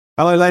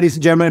Hello, ladies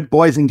and gentlemen,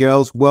 boys and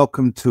girls.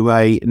 Welcome to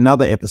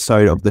another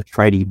episode of the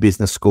Tradie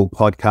Business School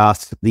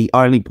podcast, the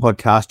only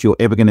podcast you're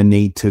ever going to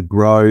need to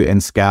grow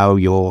and scale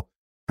your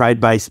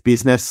trade-based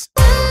business.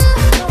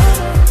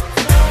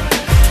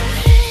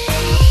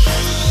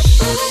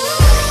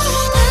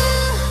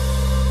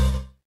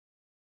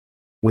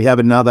 We have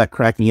another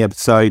cracking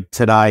episode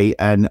today,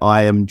 and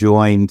I am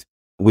joined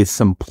with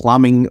some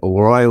plumbing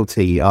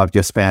royalty, I've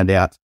just found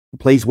out.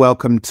 Please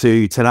welcome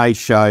to today's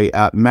show,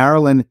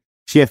 Marilyn,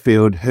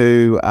 Sheffield,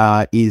 who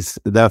is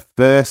the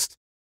first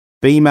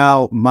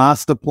female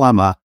master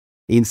plumber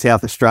in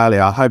South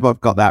Australia. I hope I've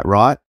got that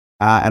right.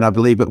 And I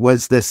believe it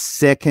was the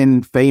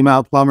second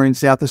female plumber in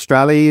South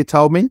Australia, you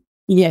told me?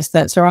 Yes,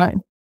 that's right.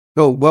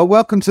 Cool. Well,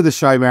 welcome to the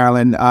show,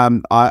 Marilyn.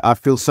 I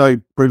feel so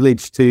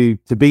privileged to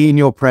be in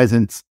your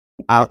presence.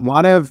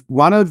 One of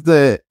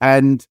the,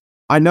 and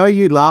I know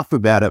you laugh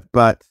about it,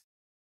 but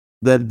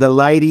the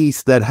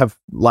ladies that have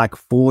like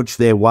forged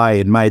their way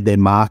and made their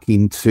mark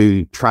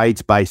into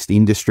trades-based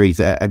industries,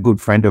 a good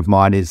friend of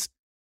mine is,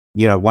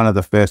 one of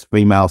the first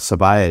female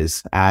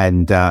surveyors,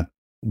 and the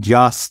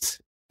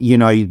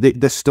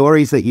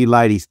stories that you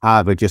ladies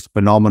have are just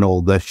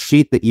phenomenal. The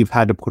shit that you've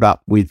had to put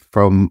up with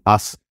from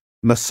us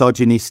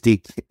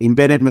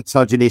embedded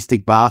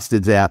misogynistic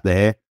bastards out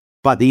there,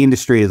 but the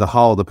industry as a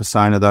whole, the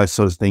persona, those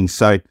sorts of things.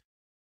 So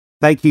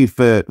thank you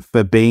for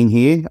being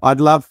here.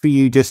 I'd love for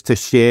you just to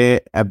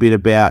share a bit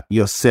about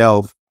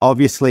yourself.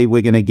 Obviously,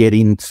 we're going to get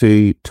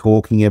into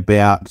talking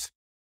about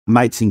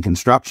Mates in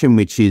Construction,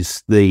 which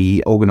is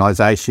the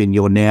organisation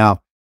you're now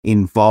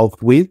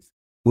involved with.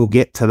 We'll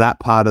get to that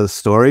part of the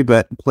story,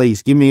 but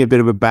please give me a bit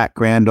of a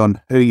background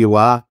on who you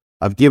are.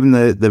 I've given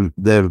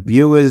the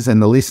viewers and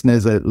the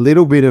listeners a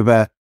little bit of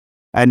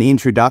an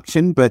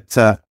introduction, but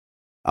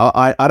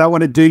I don't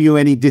want to do you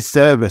any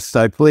disservice,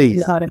 so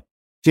please.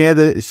 Share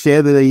the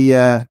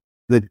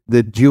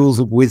jewels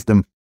of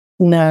wisdom.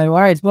 No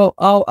worries. Well,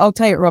 I'll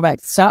take it right back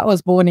to the start. I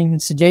was born in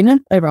Segina,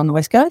 over on the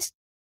West Coast.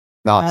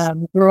 Nice.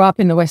 Grew up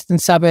in the western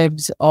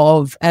suburbs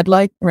of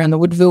Adelaide, around the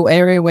Woodville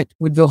area, went to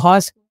Woodville High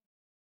School.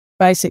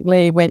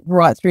 Basically went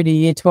right through to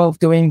year 12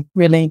 doing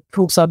really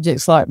cool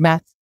subjects like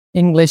maths,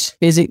 English,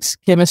 physics,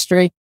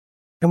 chemistry,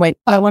 and went,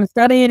 I don't want to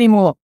study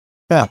anymore.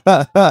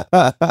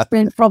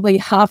 Spent probably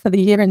half of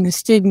the year in the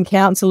student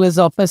counsellor's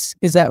office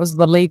because that was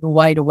the legal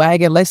way to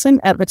wag a lesson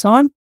at the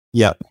time.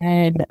 Yeah.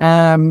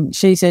 And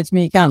she said to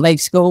me, you can't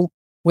leave school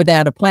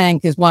without a plan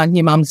because, one,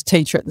 your mum's a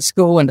teacher at the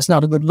school and it's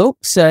not a good look.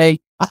 So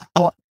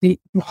what do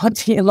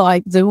you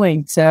like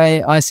doing?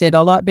 So I said,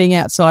 I like being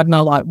outside and I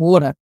like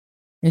water.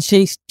 And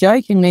she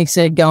jokingly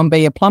said, go and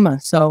be a plumber.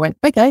 So I went,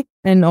 okay.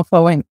 And off I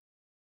went.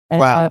 And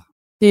wow.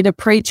 Did a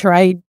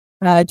pre-trade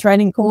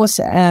training course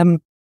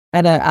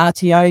at an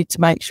RTO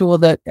to make sure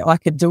that I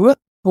could do it,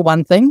 for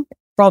one thing.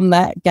 From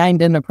that,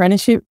 gained an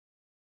apprenticeship.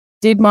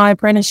 Did my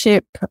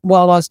apprenticeship.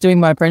 While I was doing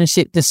my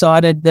apprenticeship,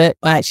 decided that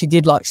I actually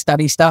did like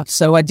study stuff.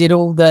 So I did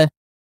all the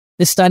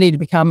study to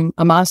become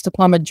a master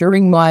plumber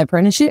during my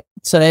apprenticeship.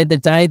 So the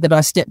day that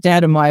I stepped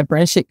out of my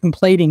apprenticeship,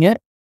 completing it,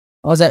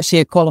 I was actually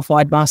a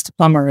qualified master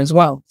plumber as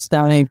well.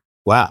 So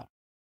wow.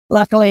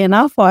 Luckily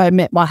enough, I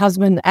met my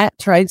husband at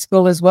trade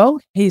school as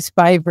well. His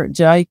favourite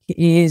joke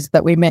is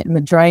that we met in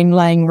the drain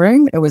laying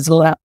room. It was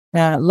love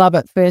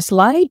at first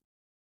lay.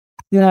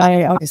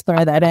 I'll just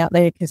throw that out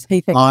there because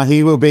he thinks...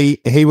 he will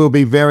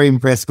be very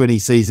impressed when he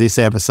sees this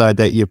episode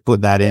that you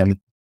put that in.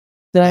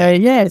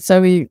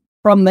 So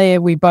from there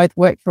we both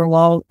worked for a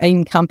while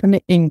in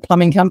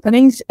plumbing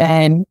companies,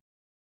 and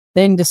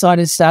then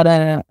decided to start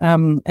our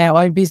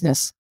own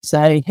business.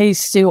 So he's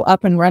still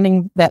up and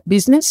running that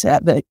business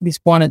at this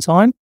point in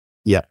time.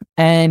 Yeah.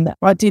 And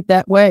I did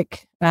that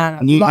work.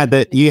 And you had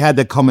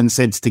the common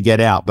sense to get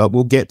out, but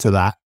we'll get to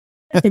that.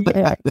 So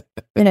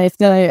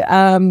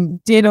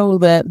did all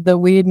the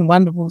weird and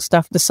wonderful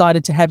stuff,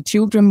 decided to have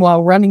children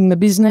while running the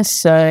business.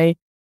 So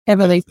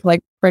heavily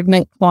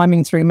pregnant,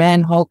 climbing through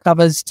manhole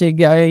covers to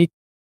go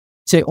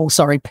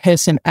to,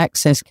 person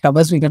access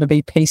covers. We've got to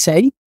be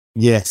PC.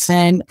 Yes.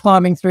 And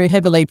climbing through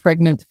heavily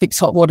pregnant to fix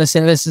hot water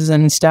services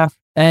and stuff.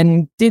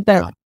 And did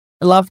that. Right.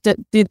 Loved it,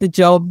 did the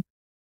job.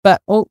 But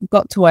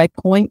got to a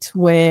point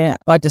where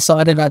I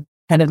decided I'd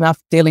had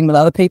enough dealing with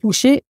other people's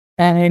shit,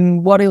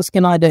 and what else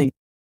can I do?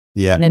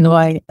 Yeah. And then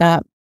I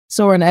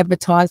saw an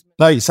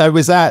advertisement. So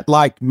was that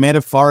like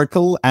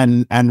metaphorical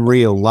and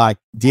real, like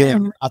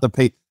dealing with other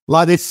people?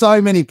 Like there's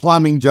so many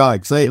plumbing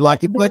jokes.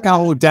 Like if like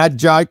our dad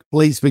joke,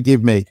 please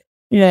forgive me.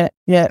 Yeah.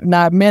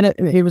 No,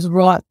 it was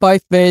right,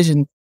 both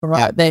versions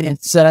right there.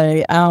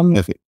 So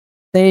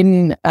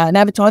then an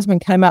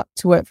advertisement came up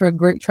to work for a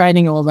group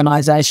training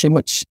organisation,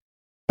 which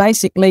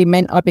basically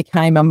meant I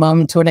became a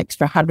mum to an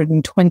extra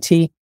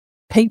 120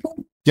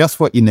 people. Just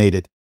what you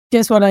needed.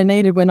 Just what I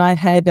needed when I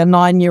had a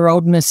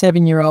 9-year-old and a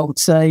 7-year-old.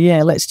 So,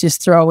 let's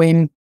just throw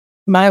in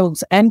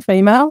males and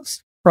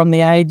females from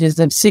the ages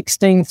of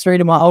 16 through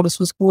to my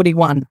oldest was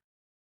 41.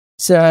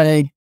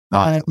 So,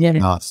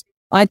 nice.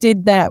 I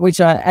did that,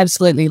 which I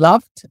absolutely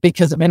loved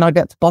because it meant I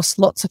got to boss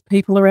lots of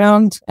people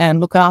around and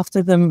look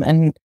after them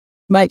and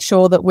make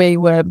sure that we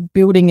were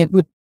building a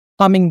good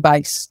plumbing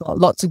base,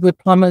 lots of good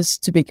plumbers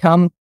to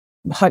become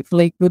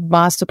hopefully good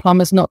master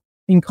plumbers, not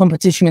in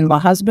competition with my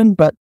husband,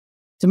 but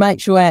to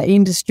make sure our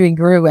industry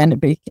grew and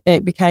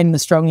it became the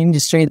strong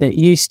industry that it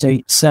used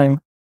to. So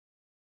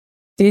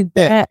did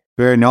that.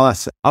 Very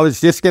nice. I was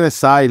just going to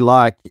say,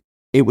 like,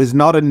 it was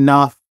not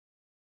enough.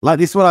 Like,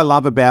 this is what I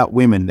love about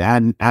women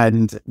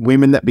and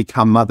women that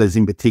become mothers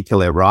in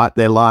particular, right?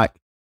 They're like,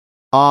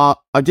 I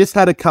just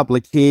had a couple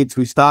of kids.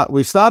 We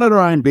started our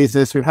own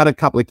business. We've had a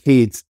couple of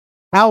kids.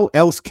 How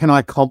else can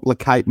I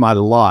complicate my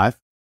life?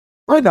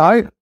 I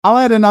know. I'll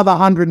add another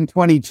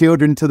 120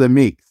 children to the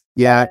mix.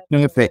 Yeah,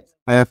 perfect.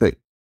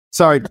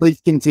 Sorry, please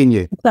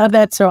continue. So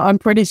that's I'm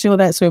pretty sure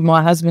that's where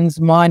my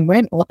husband's mind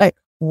went. Like,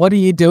 what are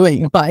you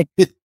doing? Like,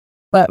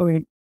 but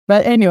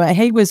anyway,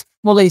 he was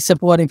fully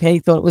supportive. He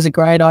thought it was a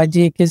great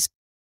idea because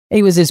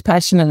he was as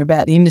passionate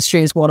about the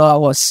industry as what I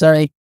was.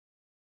 So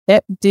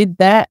did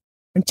that.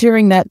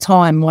 During that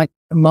time, like,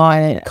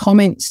 my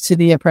comments to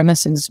the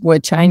apprentices were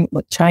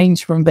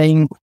changed from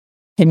being,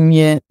 can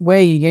you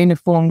wear your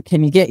uniform?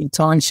 Can you get your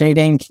timesheet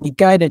in? Can you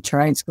go to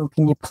trade school?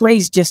 Can you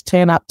please just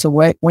turn up to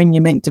work when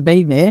you're meant to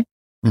be there?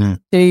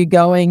 To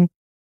going,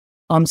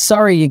 I'm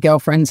sorry your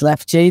girlfriend's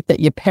left you,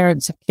 that your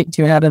parents have kicked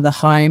you out of the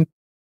home,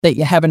 that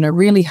you're having a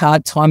really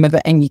hard time of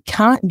it and you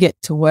can't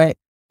get to work.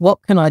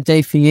 What can I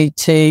do for you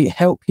to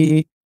help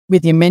you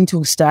with your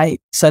mental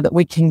state so that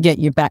we can get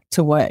you back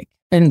to work?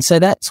 And so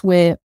that's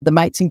where the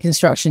Mates in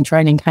Construction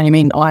training came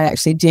in. I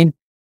actually did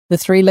the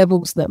 3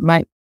 levels that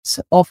Mates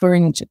offer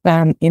in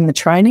the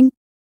training.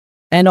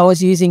 And I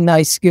was using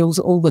those skills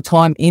all the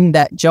time in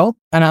that job.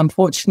 And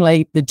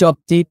unfortunately, the job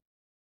did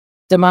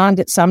demand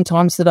it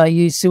sometimes that I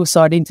use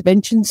suicide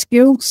intervention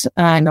skills.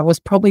 And I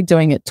was probably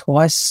doing it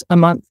twice a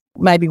month,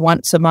 maybe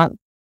once a month,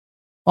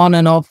 on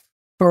and off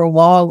for a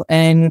while.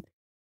 And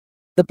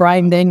the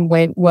brain then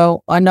went,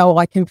 well, I know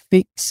I can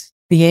fix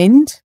the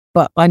end,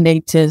 but I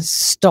need to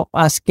stop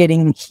us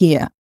getting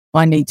here.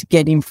 I need to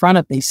get in front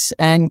of this.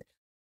 And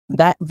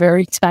that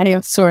very day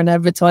I saw an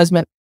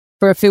advertisement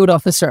for a field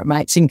officer at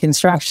Mates in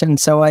Construction.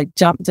 So I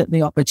jumped at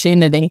the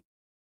opportunity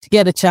to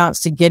get a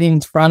chance to get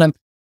in front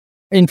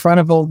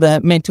of all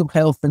the mental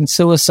health and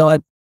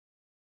suicide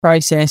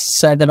process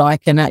so that I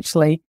can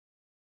actually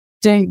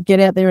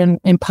get out there and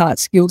impart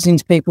skills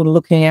into people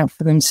looking out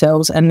for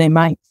themselves and their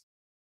mates.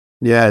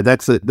 Yeah,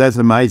 that's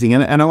amazing.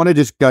 And I want to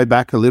just go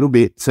back a little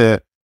bit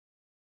to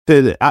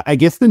I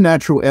guess the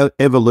natural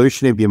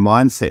evolution of your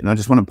mindset. And I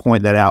just want to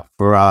point that out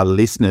for our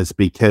listeners,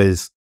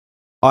 because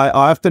I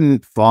often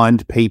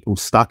find people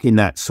stuck in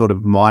that sort of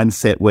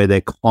mindset where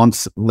they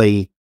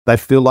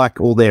feel like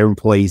all their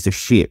employees are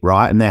shit,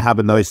 right? And they're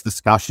having those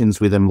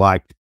discussions with them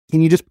like, can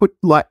you just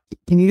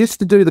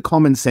do the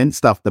common sense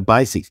stuff, the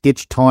basics, get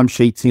your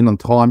timesheets in on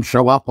time,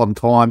 show up on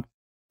time,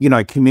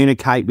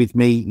 communicate with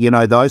me,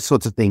 those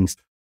sorts of things.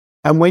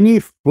 And when you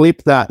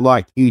flip that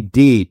like you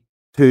did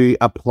to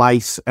a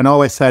place, and I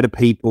always say to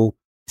people,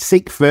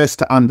 seek first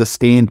to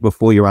understand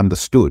before you're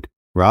understood,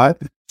 right?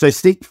 So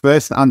seek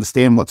first to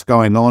understand what's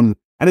going on.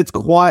 And it's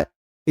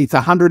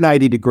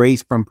 180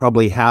 degrees from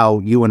probably how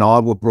you and I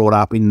were brought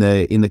up in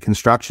the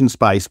construction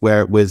space, where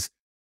it was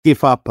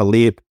stiff upper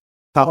lip,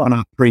 toughen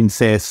up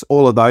princess,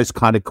 all of those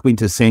kind of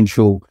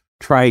quintessential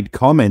trade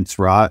comments,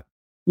 right?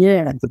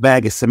 Yeah. It's a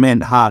bag of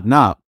cement, harden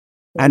up.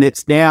 Yeah. And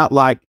it's now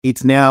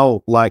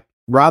like,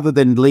 rather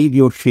than leave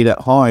your shit at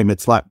home,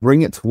 it's like,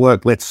 bring it to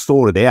work. Let's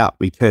sort it out.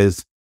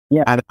 Because,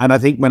 and I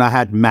think when I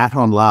had Matt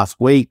on last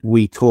week,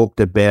 we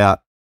talked about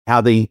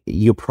how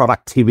your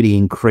productivity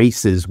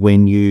increases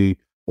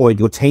or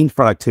your team's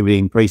productivity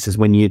increases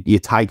when you're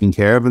taking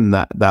care of them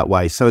that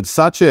way. So it's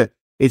such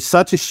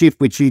a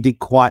shift which you did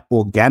quite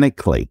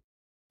organically,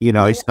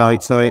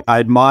 so I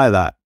admire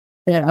that.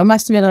 Yeah, I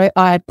must admit,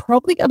 I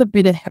probably got a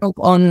bit of help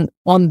on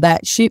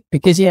that shift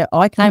because,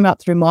 I came up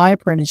through my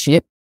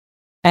apprenticeship,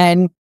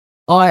 and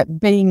I,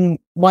 being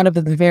one of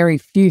the very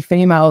few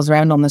females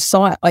around on the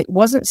site, it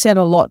wasn't said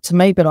a lot to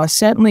me, but I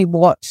certainly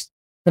watched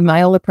the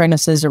male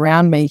apprentices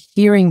around me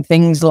hearing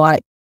things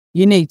like,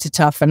 you need to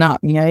toughen up,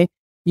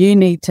 you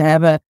need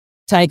to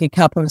take a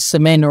cup of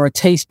cement or a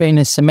teaspoon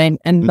of cement,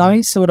 and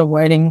those sort of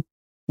wording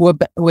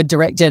were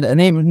directed at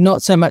them,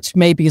 not so much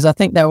me, because I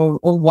think they were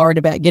all worried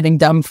about getting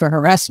done for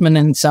harassment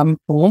in some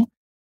form.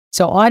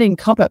 So I didn't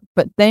cop it,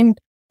 but then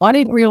I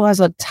didn't realize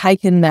I'd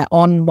taken that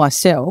on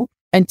myself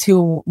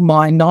until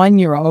my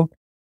 9-year-old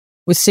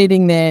was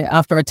sitting there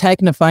after I'd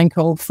taken a phone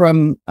call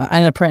from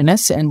an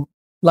apprentice, and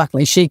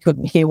luckily she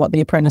couldn't hear what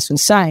the apprentice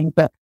was saying,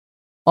 but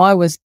I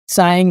was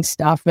saying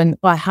stuff and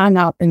I hung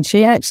up, and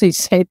she actually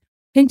said,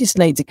 he just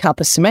needs a cup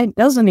of cement,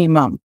 doesn't he,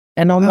 Mum?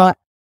 And I'm like,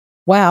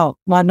 wow,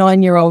 my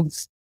 9-year-old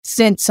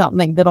said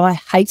something that I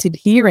hated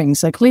hearing.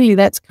 So clearly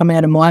that's come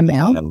out of my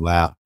mouth. Oh,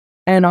 wow.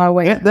 And I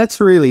went, that's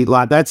really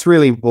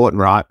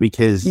important, right?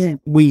 Because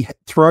we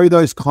throw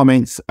those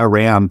comments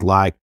around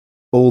like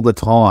all the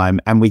time,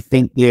 and we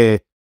think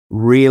they're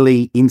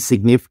really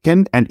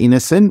insignificant and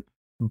innocent,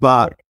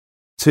 but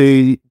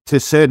to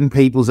certain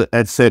people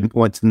at certain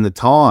points in the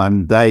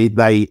time,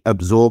 they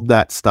absorb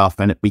that stuff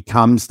and it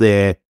becomes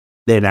their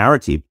their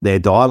narrative, their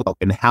dialogue,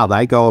 and how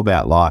they go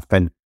about life,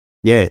 and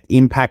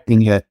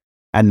impacting it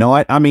at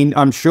night. I mean,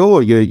 I'm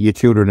sure your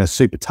children are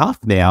super tough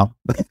now,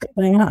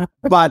 They are.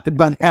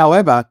 but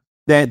however,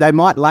 they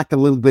might lack a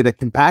little bit of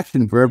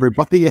compassion for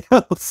everybody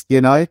else.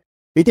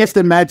 You just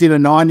imagine a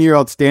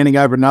 9-year-old standing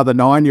over another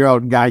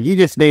 9-year-old and going, "You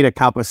just need a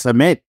cup of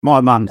cement," my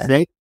mum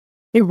said.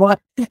 You're right.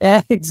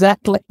 Yeah,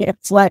 exactly.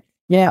 It's like,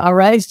 I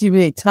raised you to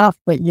be tough,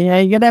 but you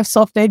got to have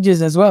soft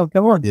edges as well.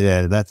 Come on.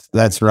 Yeah,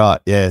 that's right.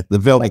 Yeah, the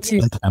velvet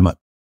sledgehammer.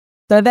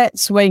 So that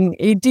swing,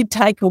 it did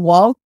take a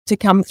while to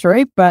come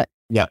through, but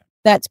yeah,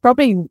 that's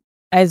probably,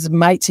 as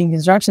mates in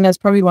construction, that's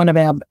probably one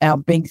of our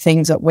big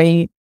things that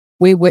we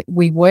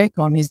work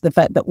on, is the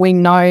fact that we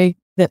know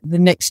that the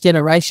next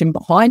generation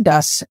behind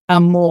us are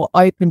more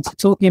open to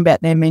talking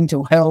about their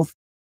mental health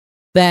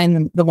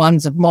than the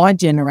ones of my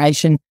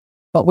generation.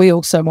 But we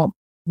also want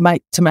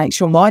to make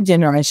sure my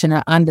generation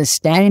are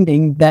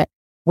understanding that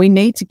we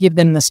need to give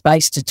them the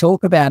space to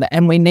talk about it,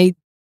 and we need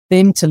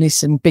them to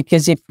listen,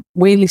 because if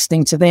we're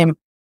listening to them,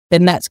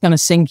 then that's going to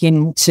sink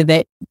into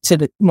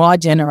my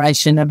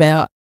generation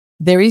about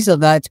there is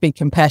allowed to be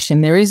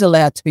compassion, there is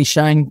allowed to be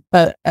shown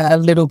a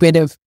little bit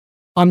of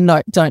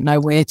don't know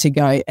where to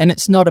go, and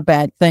it's not a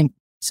bad thing.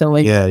 So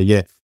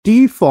yeah. Do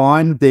you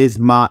find there's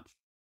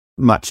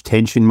much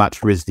tension,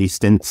 much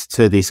resistance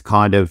to this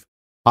kind of,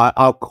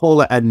 I'll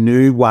call it a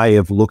new way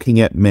of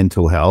looking at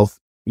mental health?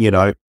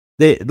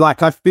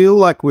 I feel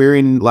like we're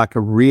in like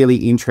a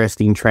really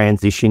interesting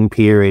transition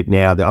period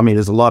now. I mean,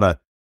 there's a lot of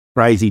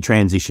crazy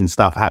transition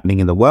stuff happening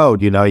in the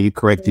world. You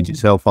corrected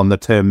yourself on the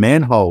term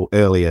manhole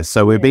earlier.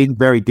 So we're being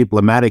very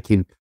diplomatic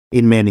in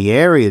many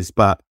areas.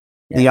 But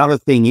the other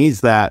thing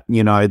is that,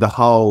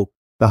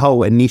 the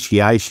whole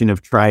initiation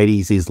of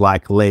tradies is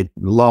like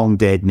long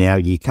dead now.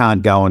 You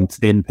can't go and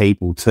send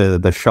people to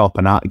the shop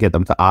and get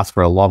them to ask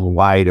for a long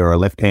weight or a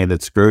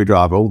left-handed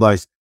screwdriver, all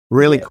those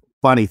really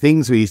funny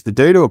things we used to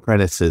do to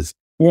apprentices.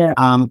 Yeah.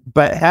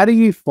 But how do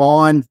you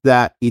find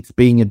that it's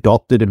being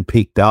adopted and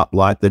picked up,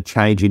 like the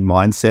change in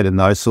mindset and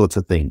those sorts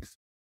of things?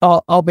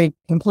 I'll be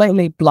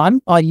completely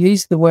blunt. I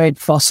use the word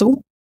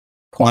fossil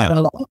quite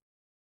a lot,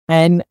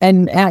 and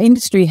our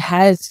industry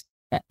has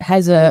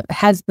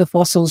the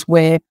fossils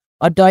where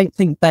I don't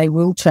think they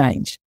will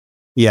change.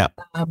 Yeah.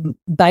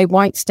 They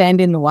won't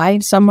stand in the way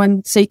of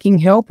someone seeking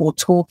help or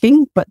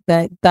talking, but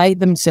they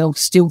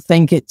themselves still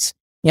think it's,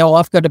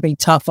 I've got to be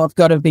tough, I've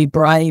got to be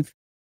brave.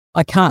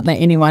 I can't let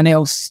anyone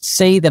else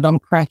see that I'm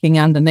cracking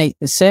underneath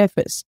the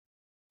surface.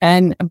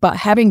 But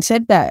having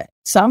said that,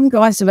 some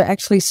guys have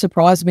actually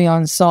surprised me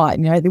on site.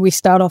 We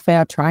start off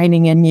our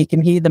training and you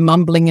can hear the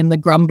mumbling and the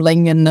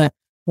grumbling and the,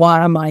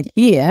 why am I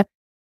here?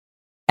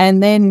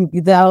 And then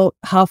they'll,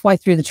 halfway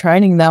through the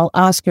training, they'll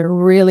ask a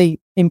really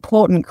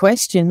important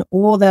question,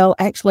 or they'll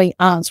actually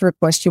answer a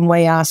question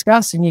we ask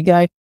us, and you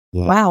go,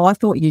 wow, I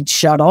thought you'd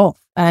shut off.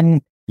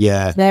 And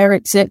they're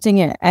accepting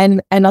it.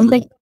 And I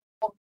think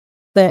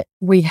that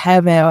we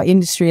have our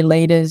industry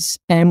leaders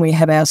and we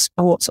have our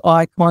sports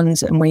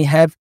icons and we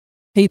have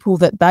people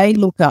that they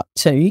look up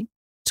to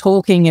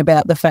talking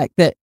about the fact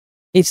that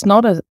it's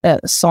not a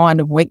sign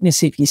of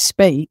weakness if you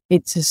speak,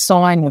 it's a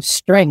sign of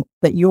strength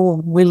that you're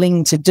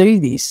willing to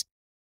do this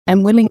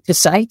and willing to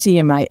say to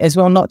your mate as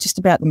well, not just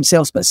about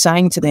themselves, but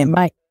saying to them,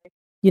 mate,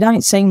 you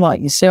don't seem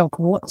like yourself.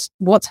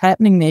 What's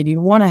happening there? Do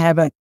you want to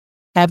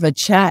have a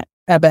chat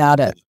about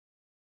it?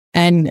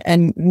 And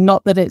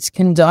not that it's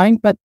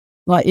condoned, but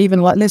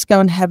let's go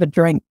and have a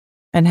drink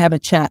and have a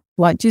chat.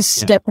 Just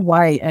step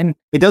away. And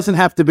it doesn't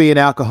have to be an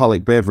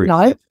alcoholic beverage.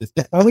 No,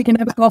 or we can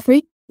have a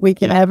coffee. We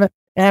can have a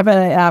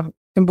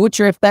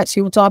kombucha if that's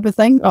your type of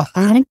thing.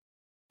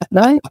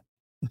 No,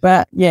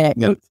 but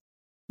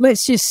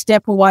let's just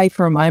step away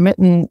for a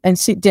moment and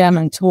sit down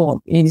and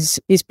talk is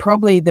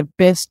probably the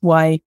best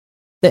way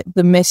that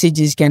the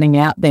message is getting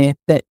out there,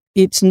 that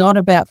it's not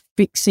about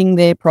fixing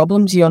their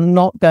problems. You're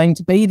not going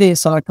to be their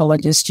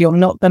psychologist. You're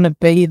not going to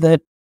be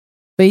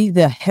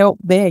the help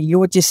there.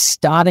 You're just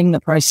starting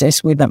the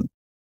process with them.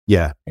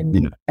 Yeah.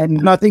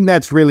 And I think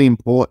that's really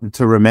important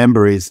to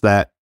remember, is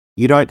that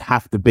you don't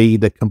have to be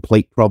the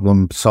complete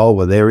problem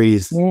solver. There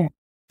is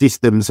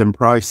systems and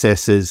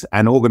processes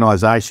and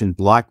organisations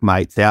like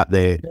Mates out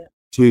there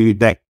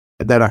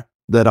that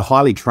are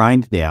highly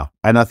trained now.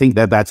 And I think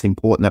that's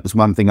important. That was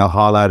one thing I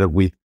highlighted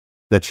with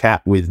the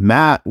chat with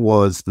Matt,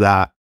 was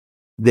that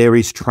there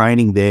is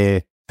training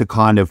there to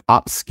kind of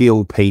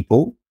upskill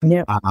people.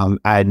 Yeah.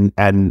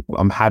 And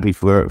I'm happy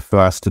for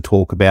us to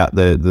talk about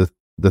the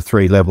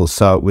three levels.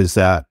 So it was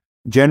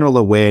general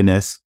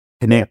awareness,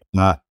 connect,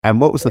 and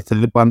what was the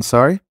third one?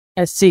 Sorry?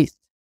 Assist.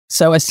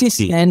 So assist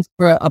stands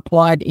for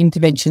Applied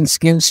Intervention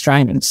Skills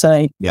Training.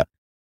 So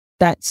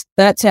that's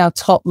our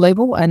top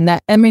level, and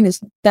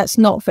that's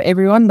not for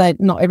everyone.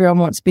 Not everyone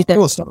wants to be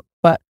that,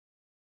 but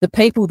the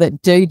people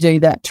that do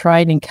that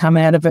training come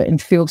out of it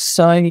and feel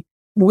so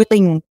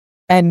willing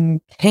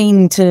and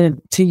keen to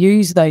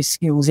use those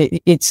skills.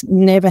 It's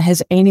never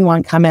has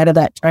anyone come out of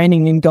that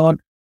training and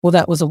gone, well,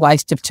 that was a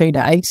waste of 2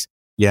 days.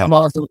 Yeah.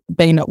 While I've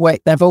been at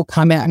work, they've all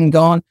come out and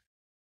gone,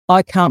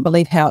 I can't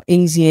believe how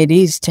easy it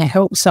is to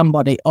help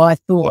somebody. I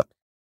thought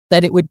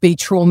that it would be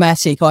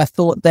traumatic. I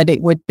thought that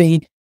it would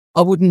be,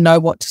 I wouldn't know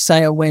what to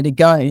say or where to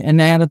go.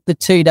 And out of the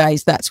 2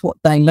 days, that's what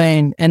they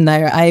learn, and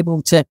they are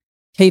able to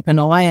keep an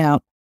eye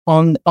out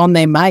on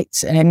their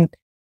mates. And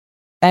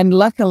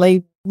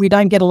luckily, we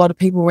don't get a lot of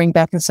people ring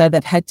back and say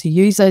they've had to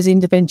use those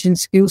intervention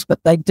skills, but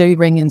they do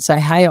ring and say,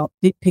 hey, I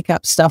did pick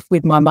up stuff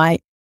with my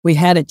mate. We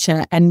had a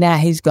chat, and now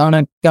he's going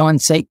to go and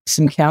seek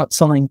some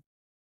counselling.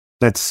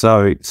 That's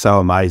so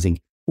amazing.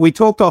 We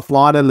talked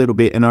offline a little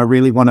bit, and I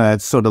really want to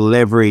sort of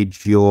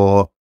leverage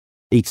your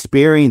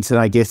experience, and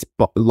I guess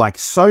like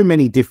so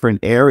many different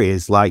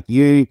areas. Like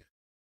you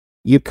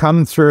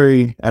come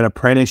through an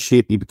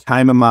apprenticeship, you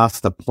became a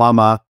master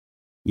plumber,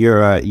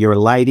 you're a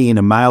lady in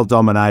a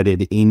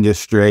male-dominated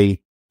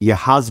industry, your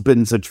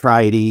husband's a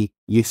tradie,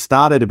 you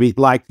started a bit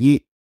like you.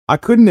 I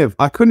couldn't have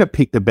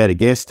picked a better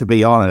guest, to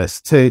be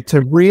honest,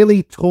 to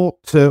really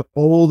talk to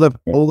all the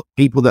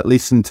people that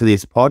listen to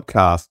this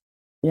podcast.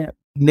 Yeah.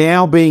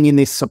 Now being in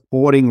this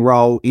supporting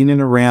role in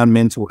and around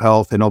mental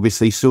health and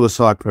obviously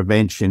suicide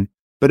prevention,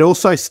 but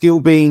also still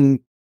being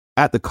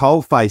at the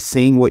coalface,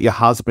 seeing what your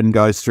husband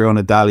goes through on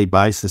a daily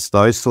basis,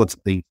 those sorts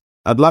of things.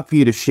 I'd love for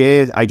you to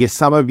share, I guess,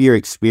 some of your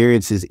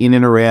experiences in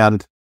and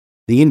around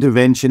the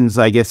interventions,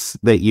 I guess,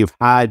 that you've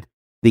had,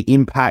 the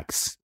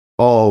impacts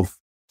of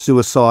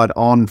suicide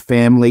on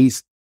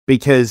families,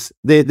 because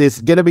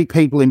there's going to be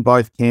people in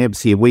both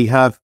camps here. We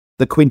have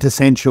the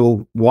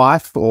quintessential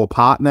wife or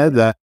partner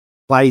that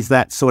plays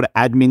that sort of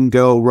admin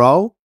girl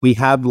role. We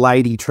have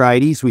lady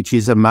tradies, which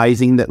is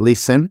amazing, that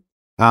listen.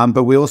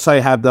 But we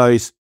also have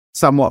those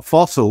somewhat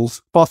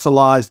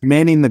fossilized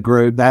men in the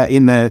group, that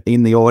in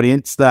the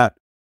audience, that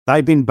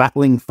they've been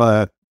battling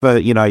for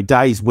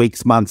days,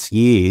 weeks, months,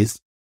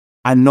 years,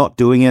 and not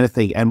doing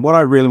anything. And what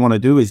I really want to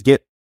do is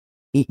get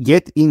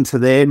into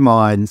their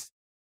minds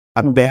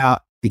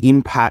about the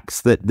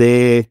impacts that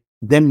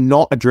them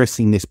not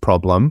addressing this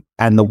problem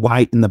and the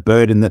weight and the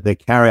burden that they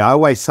carry. I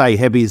always say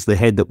heavy is the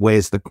head that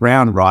wears the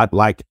crown, right?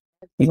 Like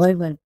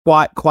it's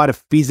quite a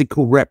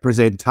physical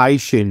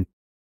representation.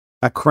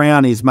 A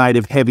crown is made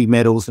of heavy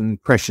metals and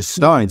precious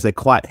stones. They're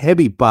quite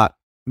heavy, but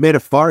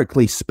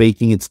metaphorically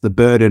speaking, it's the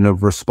burden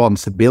of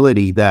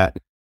responsibility that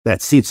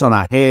sits on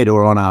our head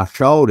or on our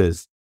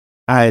shoulders.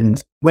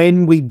 And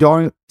when we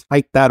don't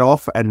take that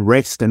off and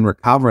rest and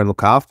recover and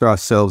look after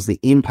ourselves, the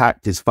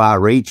impact is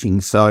far-reaching.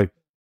 So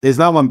there's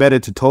no one better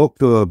to talk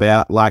to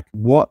about, like,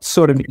 what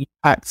sort of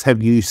impacts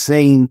have you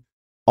seen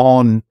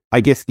on, I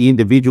guess, the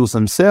individuals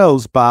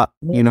themselves, but,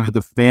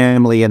 the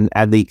family and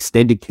the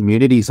extended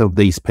communities of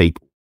these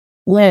people?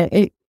 Yeah,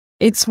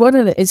 it's one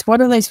of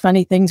those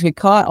funny things. We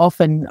quite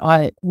often,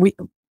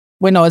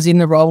 when I was in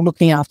the role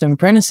looking after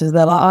apprentices,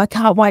 they're like, I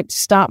can't wait to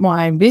start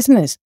my own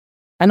business.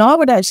 And I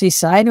would actually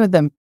say to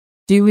them,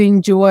 do you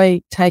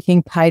enjoy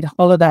taking paid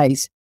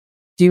holidays?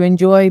 Do you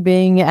enjoy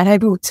being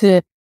able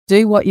to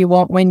do what you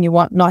want when you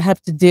want, not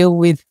have to deal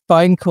with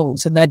phone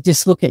calls? And they'd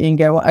just look at you and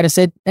go, I just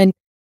said, and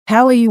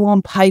how are you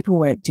on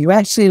paperwork? Do you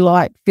actually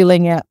like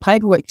filling out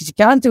paperwork? Because you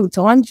can't do a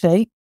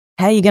timesheet.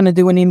 How are you going to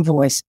do an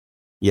invoice?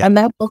 Yeah. And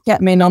they'll look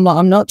at me and I'm like,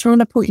 I'm not trying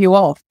to put you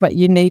off, but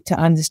you need to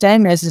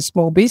understand, as a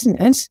small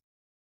business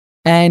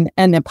and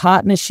a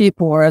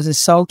partnership or as a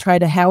sole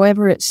trader,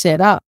 however it's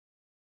set up,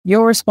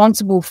 you're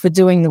responsible for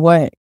doing the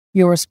work.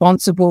 You're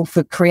responsible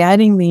for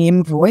creating the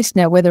invoice.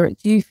 Now, whether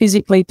it's you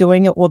physically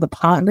doing it or the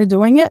partner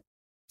doing it,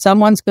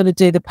 someone's got to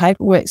do the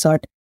paperwork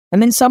side,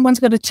 and then someone's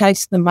got to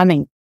chase the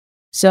money.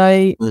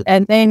 So,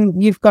 and then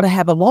you've got to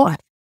have a life.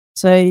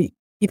 So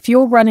if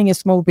you're running a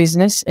small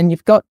business and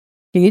you've got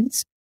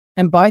kids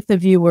and both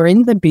of you are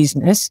in the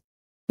business,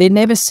 there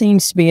never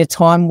seems to be a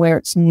time where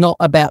it's not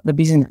about the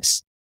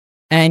business.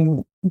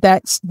 And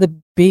that's the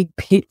big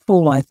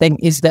pitfall, I think,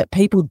 is that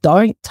people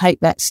don't take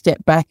that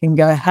step back and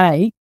go,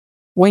 hey,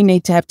 we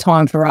need to have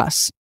time for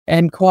us.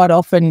 And quite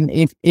often,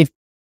 if it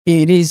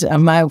is a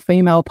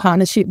male-female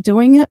partnership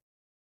doing it,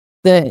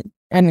 the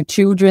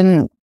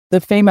children, the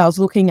female's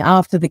looking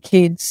after the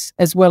kids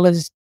as well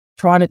as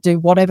trying to do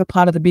whatever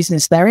part of the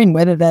business they're in,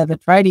 whether they're the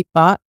tradie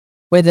part,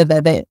 whether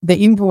they're the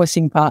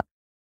invoicing part.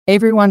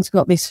 Everyone's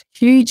got this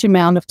huge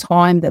amount of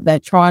time that they're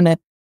trying to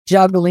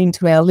juggle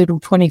into our little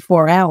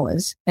 24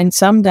 hours. And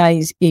some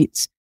days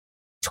it's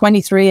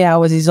 23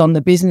 hours is on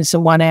the business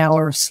and 1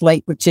 hour of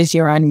sleep, which is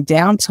your only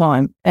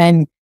downtime.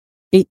 And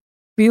it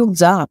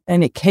builds up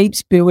and it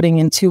keeps building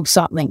until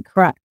something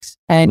cracks.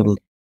 And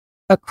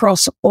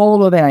across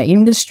all of our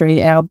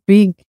industry, our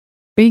big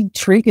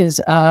triggers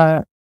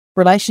are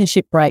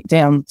relationship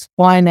breakdowns,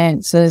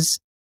 finances.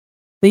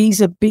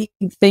 These are big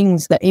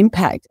things that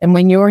impact. And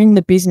when you're in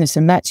the business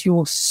and that's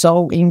your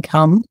sole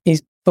income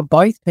is for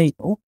both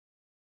people,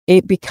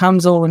 it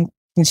becomes all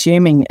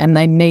consuming and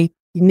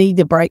you need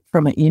a break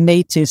from it. You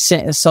need to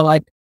set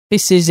aside,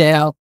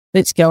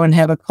 let's go and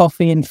have a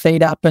coffee and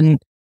feed up and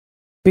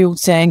build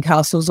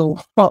sandcastles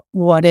or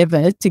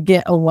whatever to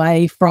get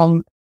away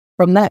from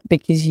that,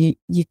 because you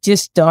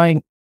just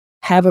don't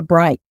have a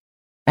break.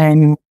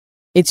 And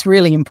it's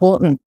really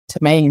important to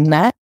me in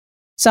that.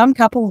 Some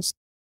couples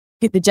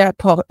hit the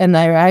jackpot and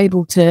they're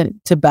able to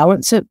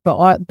balance it.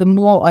 But the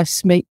more I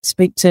speak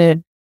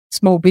to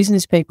small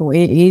business people,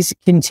 it is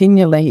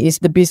continually is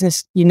the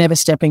business, you're never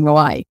stepping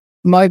away.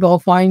 Mobile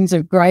phones are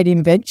a great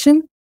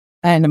invention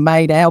and it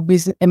made our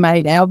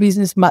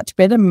business much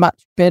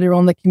better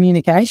on the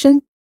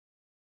communication.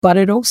 But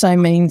it also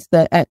means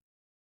that at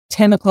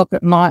 10 o'clock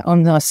at night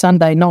on a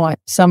Sunday night,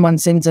 someone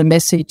sends a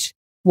message,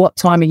 what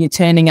time are you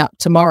turning up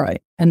tomorrow?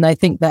 And they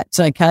think that's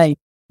okay.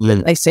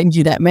 They send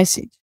you that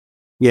message.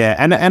 Yeah.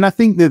 And I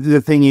think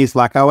the thing is,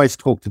 like, I always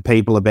talk to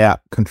people about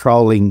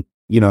controlling,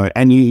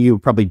 and you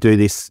probably do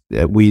this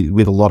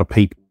with a lot of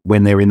people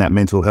when they're in that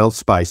mental health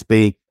space,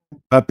 being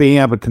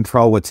able to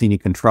control what's in your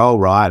control,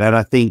 right? And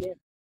I think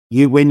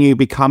when you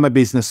become a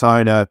business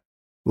owner,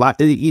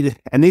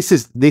 and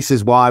this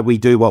is why we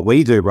do what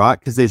we do, right?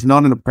 Because there's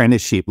not an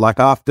apprenticeship. Like,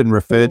 I often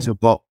refer to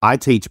what I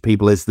teach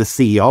people as the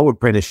CEO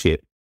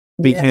apprenticeship,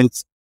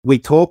 because we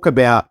talk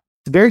about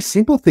very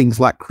simple things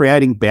like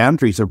creating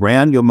boundaries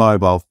around your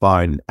mobile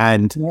phone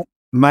and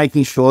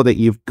making sure that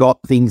you've got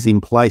things in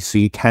place so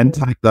you can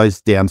take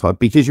those downtime.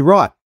 Because you're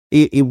right,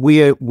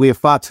 we're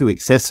far too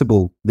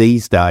accessible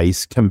these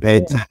days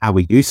compared to how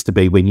we used to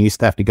be when you used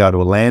to have to go to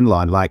a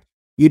landline. Like,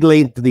 you'd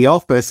leave the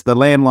office, the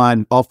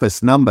landline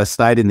office number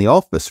stayed in the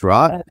office,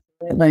 right?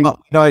 But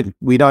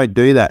we don't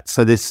do that.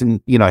 So there's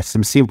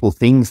some simple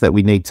things that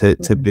we need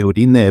to build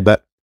in there.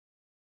 But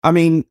I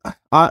mean,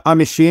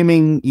 I'm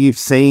assuming you've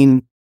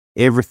seen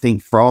everything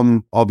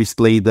from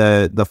obviously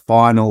the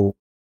final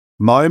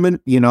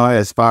moment,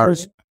 as far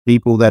as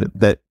people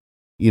that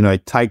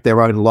take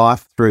their own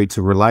life through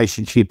to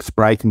relationships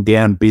breaking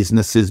down,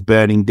 businesses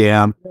burning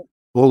down,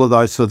 all of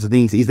those sorts of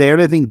things. Is there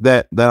anything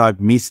that I've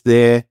missed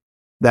there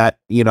that,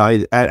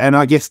 and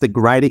I guess the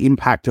greater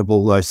impact of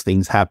all those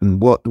things happen?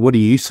 What are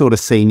you sort of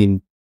seen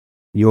in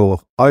your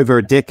over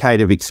a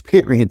decade of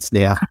experience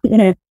now?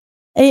 Yeah,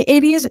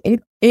 it is.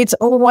 It's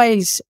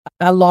always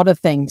a lot of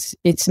things.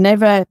 It's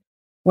never,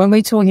 when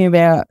we're talking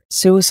about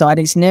suicide,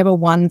 it's never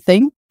one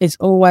thing. It's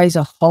always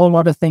a whole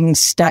lot of things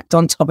stacked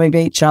on top of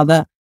each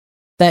other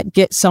that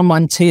get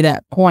someone to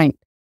that point.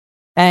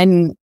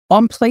 And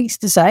I'm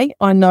pleased to say,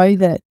 I know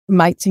that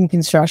Mates in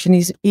Construction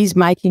is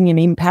making an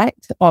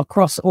impact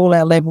across all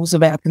our levels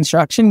of our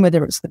construction,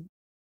 whether it's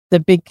the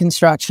big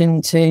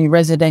construction to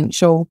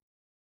residential,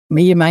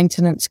 your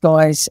maintenance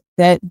guys,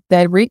 that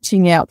they're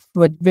reaching out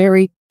for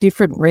very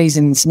different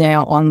reasons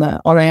now on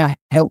our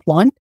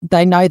helpline.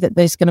 They know that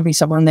there's going to be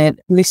someone that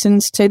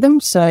listens to them.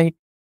 So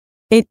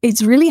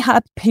it's really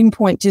hard to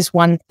pinpoint just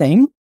one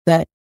thing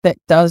that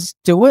does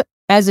do it.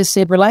 As I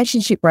said,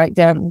 relationship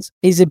breakdowns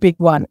is a big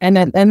one. And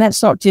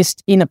that's not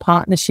just in a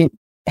partnership,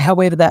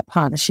 however that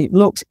partnership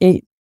looks.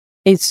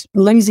 It's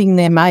losing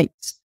their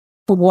mates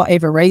for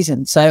whatever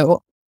reason.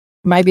 So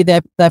maybe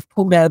they've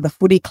pulled out of the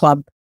footy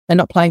club. They're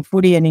not playing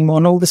footy anymore.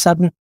 And all of a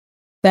sudden,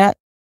 that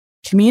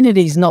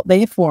community is not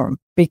there for them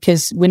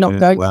because we're not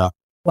going to the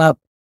club.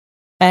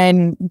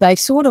 And they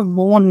sort of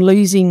mourn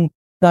losing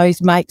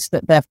those mates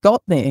that they've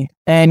got there.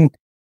 And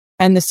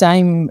the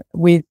same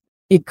with,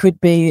 it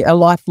could be a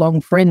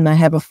lifelong friend. They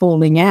have a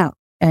falling out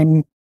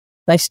and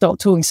they stop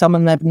talking to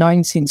someone they've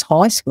known since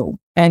high school.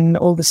 And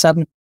all of a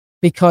sudden,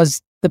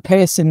 because the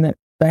person that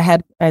they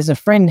had as a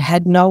friend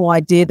had no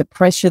idea the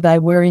pressure they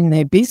were in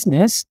their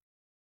business,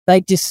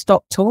 they just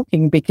stopped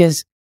talking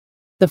because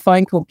the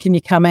phone call, can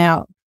you come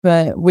out?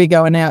 We're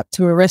going out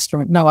to a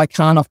restaurant. No, I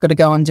can't. I've got to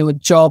go and do a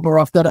job, or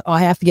I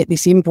have to get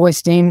this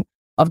invoiced in.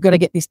 I've got to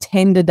get this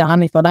tender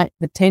done. If I don't,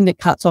 the tender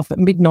cuts off at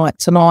midnight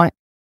tonight.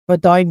 If I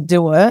don't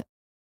do it,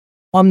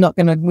 I'm not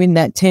going to win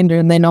that tender,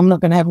 and then I'm not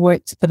going to have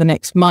work for the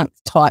next month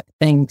type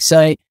thing.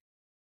 So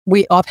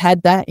I've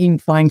had that in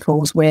phone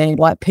calls where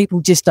like people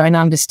just don't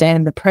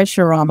understand the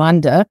pressure I'm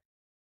under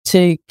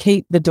to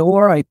keep the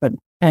door open.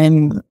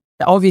 And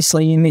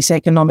obviously in this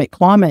economic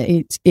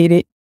climate,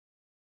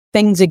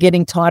 things are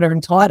getting tighter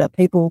and tighter.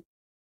 People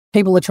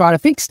are trying to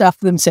fix stuff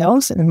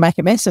themselves and make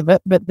a mess of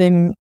it, but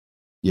then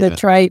the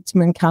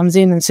tradesman comes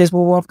in and says,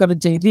 well, I've got to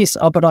do this,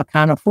 but I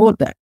can't afford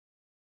that.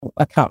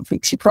 I can't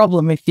fix your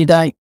problem if you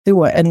don't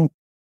do it. And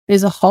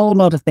there's a whole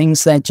lot of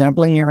things that are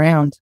jumbling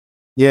around.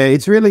 Yeah,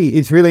 it's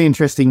really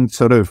interesting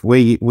sort of where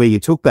you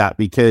took that,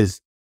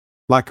 because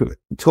like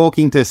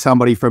talking to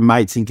somebody from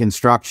Mates in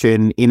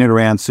Construction in and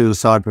around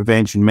suicide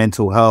prevention,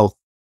 mental health,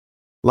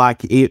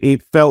 like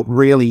it felt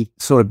really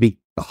sort of big,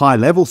 high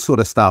level sort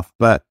of stuff,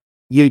 but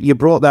you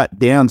brought that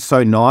down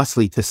so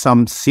nicely to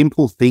some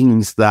simple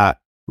things that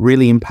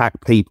really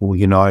impact people,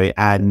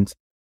 and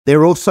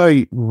they're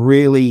also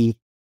really,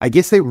 I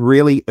guess they're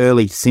really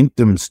early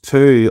symptoms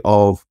too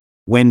of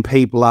when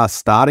people are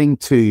starting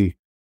to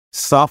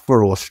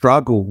suffer or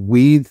struggle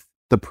with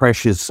the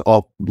pressures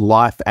of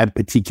life and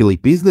particularly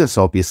business,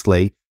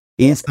 obviously,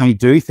 is they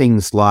do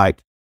things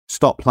like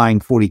stop playing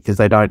footy because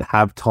they don't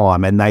have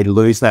time and they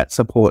lose that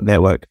support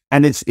network.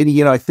 And it's,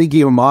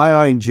 thinking of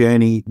my own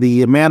journey,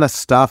 the amount of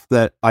stuff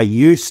that I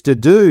used to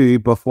do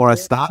before I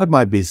started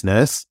my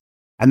business,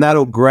 and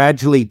that'll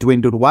gradually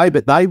dwindle away,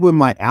 but they were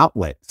my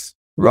outlets,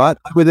 right?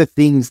 They were the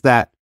things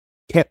that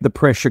kept the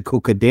pressure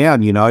cooker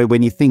down. You know,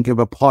 when you think of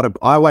I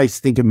always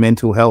think of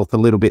mental health a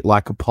little bit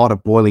like a pot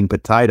of boiling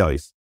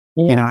potatoes.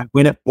 Yeah. You know,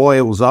 when it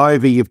boils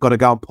over, you've got to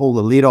go and pull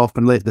the lid off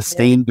and let the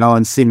steam go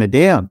and simmer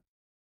down.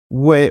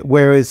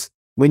 Whereas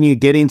when you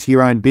get into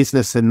your own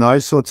business and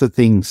those sorts of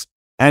things,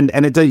 and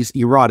it does,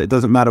 you're right, it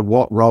doesn't matter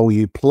what role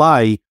you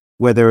play,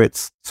 whether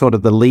it's sort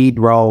of the lead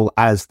role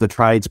as the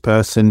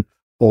tradesperson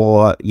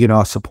or, you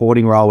know, a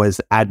supporting role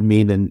as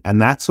admin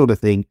and that sort of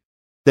thing.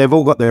 They've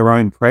all got their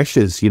own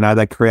pressures, you know,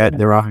 they create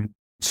their own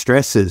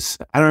stresses.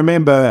 And I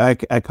remember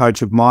a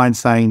coach of mine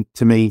saying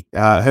to me,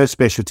 her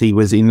specialty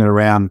was in and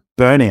around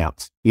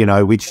burnout, you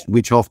know,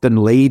 which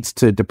often leads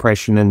to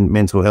depression and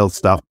mental health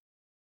stuff.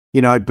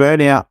 You know,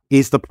 burnout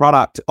is the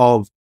product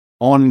of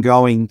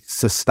ongoing,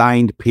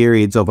 sustained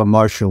periods of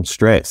emotional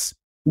stress.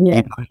 Yeah.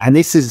 You know? And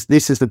this is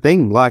the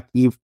thing. Like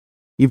you've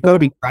got to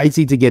be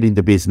crazy to get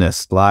into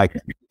business. Like,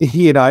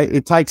 you know,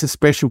 it takes a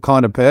special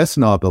kind of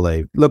person, I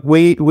believe. Look,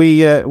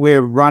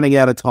 we're running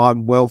out of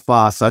time well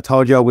fast. I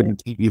told you I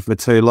wouldn't keep you for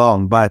too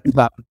long, but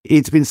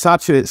it's been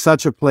such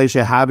a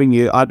pleasure having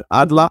you.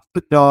 I'd love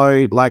to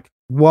know, like,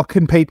 what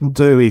can people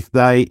do if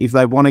they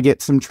want to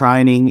get some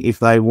training, if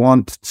they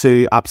want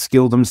to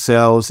upskill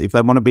themselves, if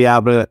they want to be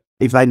able to,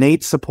 if they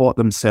need support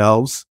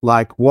themselves,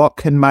 like what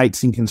can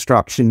Mates in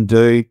Construction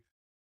do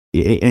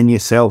in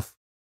yourself?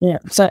 Yeah.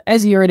 So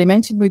as you already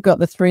mentioned, we've got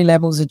the 3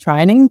 levels of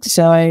training.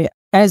 So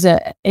as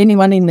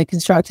anyone in the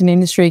construction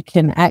industry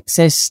can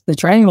access the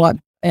training, like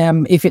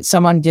if it's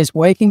someone just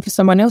working for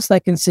someone else, they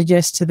can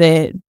suggest to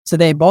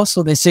their boss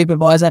or their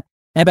supervisor,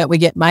 how about we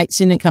get Mates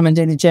in and come and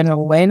do the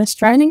general awareness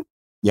training?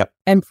 Yep.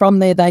 And from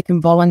there, they can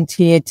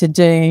volunteer to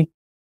do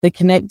the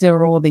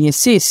connector or the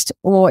assist,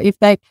 or if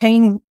they're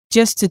keen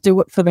just to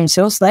do it for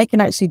themselves, they can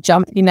actually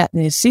jump in at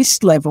the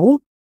assist level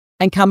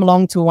and come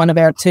along to one of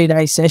our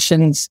 2-day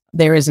sessions.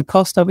 There is a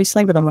cost,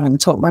 obviously, but I'm not going to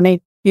talk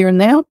money here and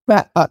now.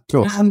 But our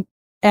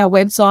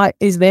website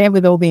is there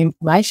with all the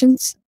information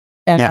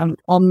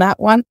on that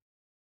one.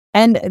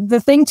 And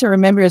the thing to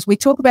remember is we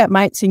talk about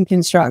Mates in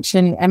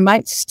Construction, and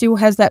Mates still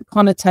has that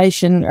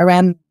connotation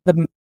around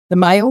the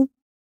male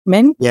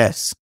men.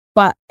 Yes.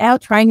 But our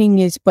training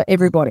is for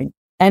everybody,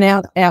 and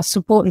our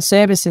support and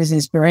services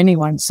is for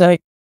anyone. So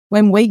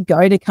when we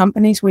go to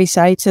companies, we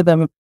say to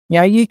them, you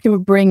know, you can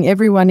bring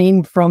everyone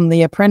in from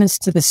the apprentice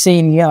to the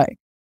CEO.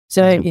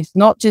 So it's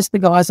not just the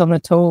guys on the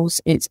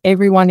tools, it's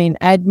everyone in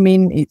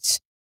admin, it's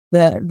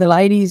the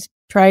ladies,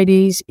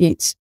 tradies,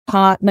 it's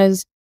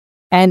partners,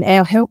 and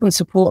our help and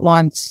support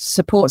line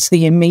supports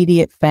the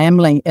immediate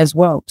family as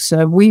well.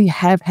 So we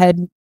have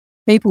had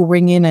people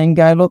ring in and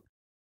go, look,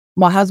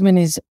 my husband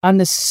is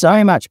under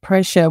so much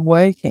pressure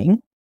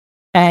working,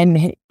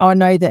 and I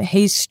know that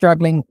he's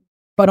struggling,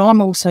 but I'm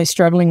also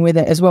struggling with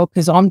it as well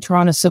because I'm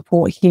trying to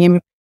support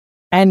him,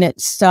 and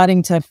it's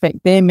starting to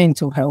affect their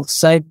mental health.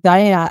 So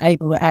they are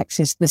able to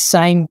access the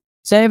same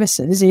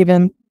services,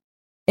 even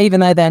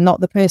though they're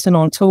not the person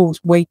on tools.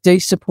 We do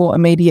support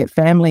immediate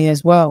family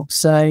as well.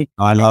 So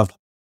I love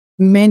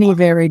many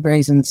varied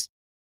reasons.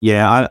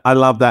 Yeah, I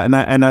love that,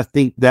 and I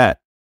think that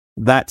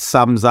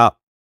sums up,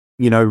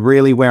 you know,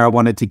 really where I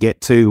wanted to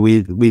get to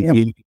with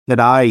you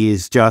today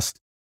is just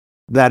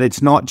that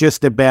it's not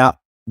just about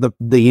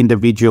the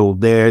individual.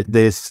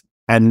 There's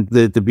and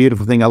the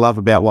beautiful thing I love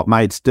about what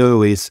Mates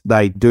do is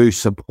they do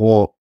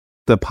support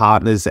the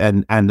partners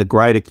and the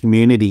greater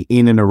community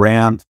in and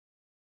around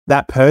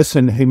that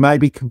person who may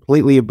be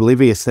completely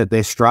oblivious that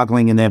they're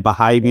struggling and their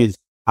behaviours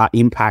are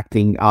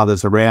impacting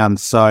others around.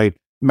 So,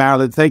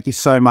 Marilyn, thank you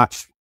so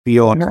much for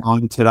your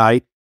time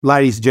today.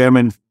 Ladies and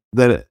gentlemen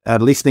that are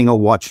listening or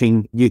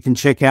watching, you can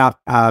check out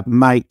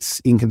Mates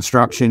in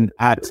Construction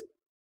at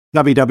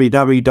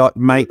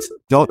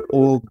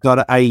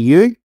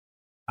www.mates.org.au,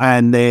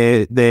 and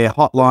their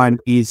hotline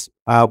is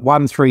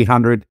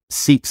 1300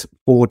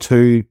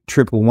 642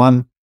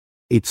 111.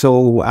 It's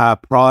all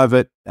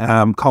private,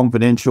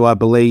 confidential, I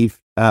believe.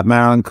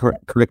 Marilyn,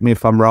 correct me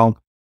if I'm wrong.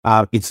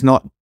 It's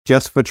not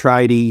just for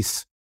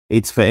tradies.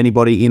 It's for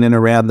anybody in and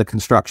around the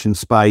construction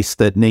space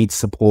that needs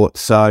support.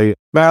 So,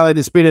 Marilyn,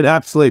 it's been an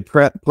absolute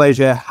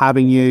pleasure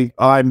having you.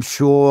 I'm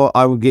sure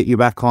I will get you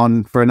back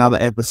on for another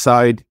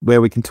episode where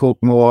we can talk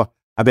more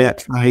about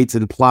trades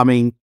and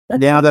plumbing.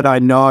 Now that I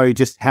know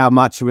just how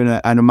much of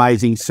an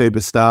amazing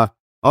superstar,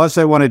 I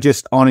also want to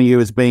just honour you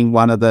as being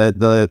one of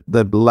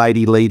the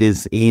lady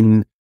leaders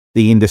in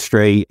the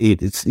industry.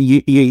 It's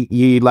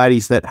you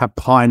ladies that have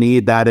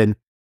pioneered that and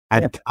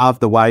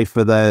carved the way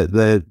for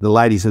the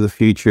ladies of the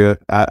future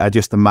are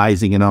just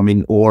amazing, and I'm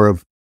in awe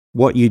of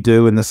what you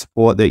do and the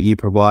support that you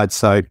provide.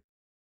 So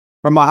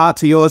from my heart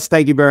to yours,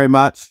 thank you very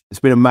much. It's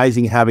been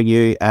amazing having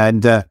you.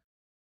 And for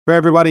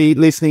everybody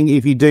listening,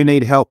 if you do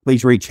need help,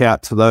 please reach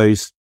out to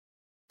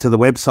the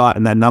website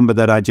and that number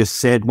that I just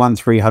said,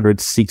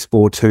 1300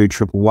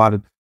 642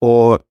 111,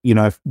 or, you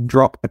know,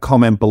 drop a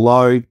comment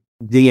below,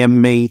 DM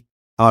me.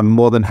 I'm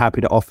more than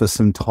happy to offer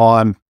some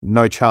time,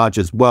 no charge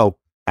as well.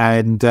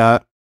 And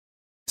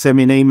send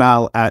me an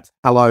email at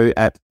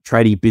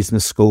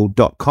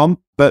hello@tradiebusinessschool.com.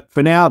 But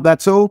for now,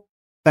 that's all.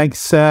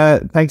 Thanks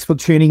for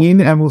tuning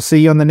in, and we'll see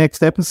you on the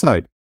next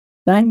episode.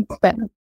 Thanks, Ben.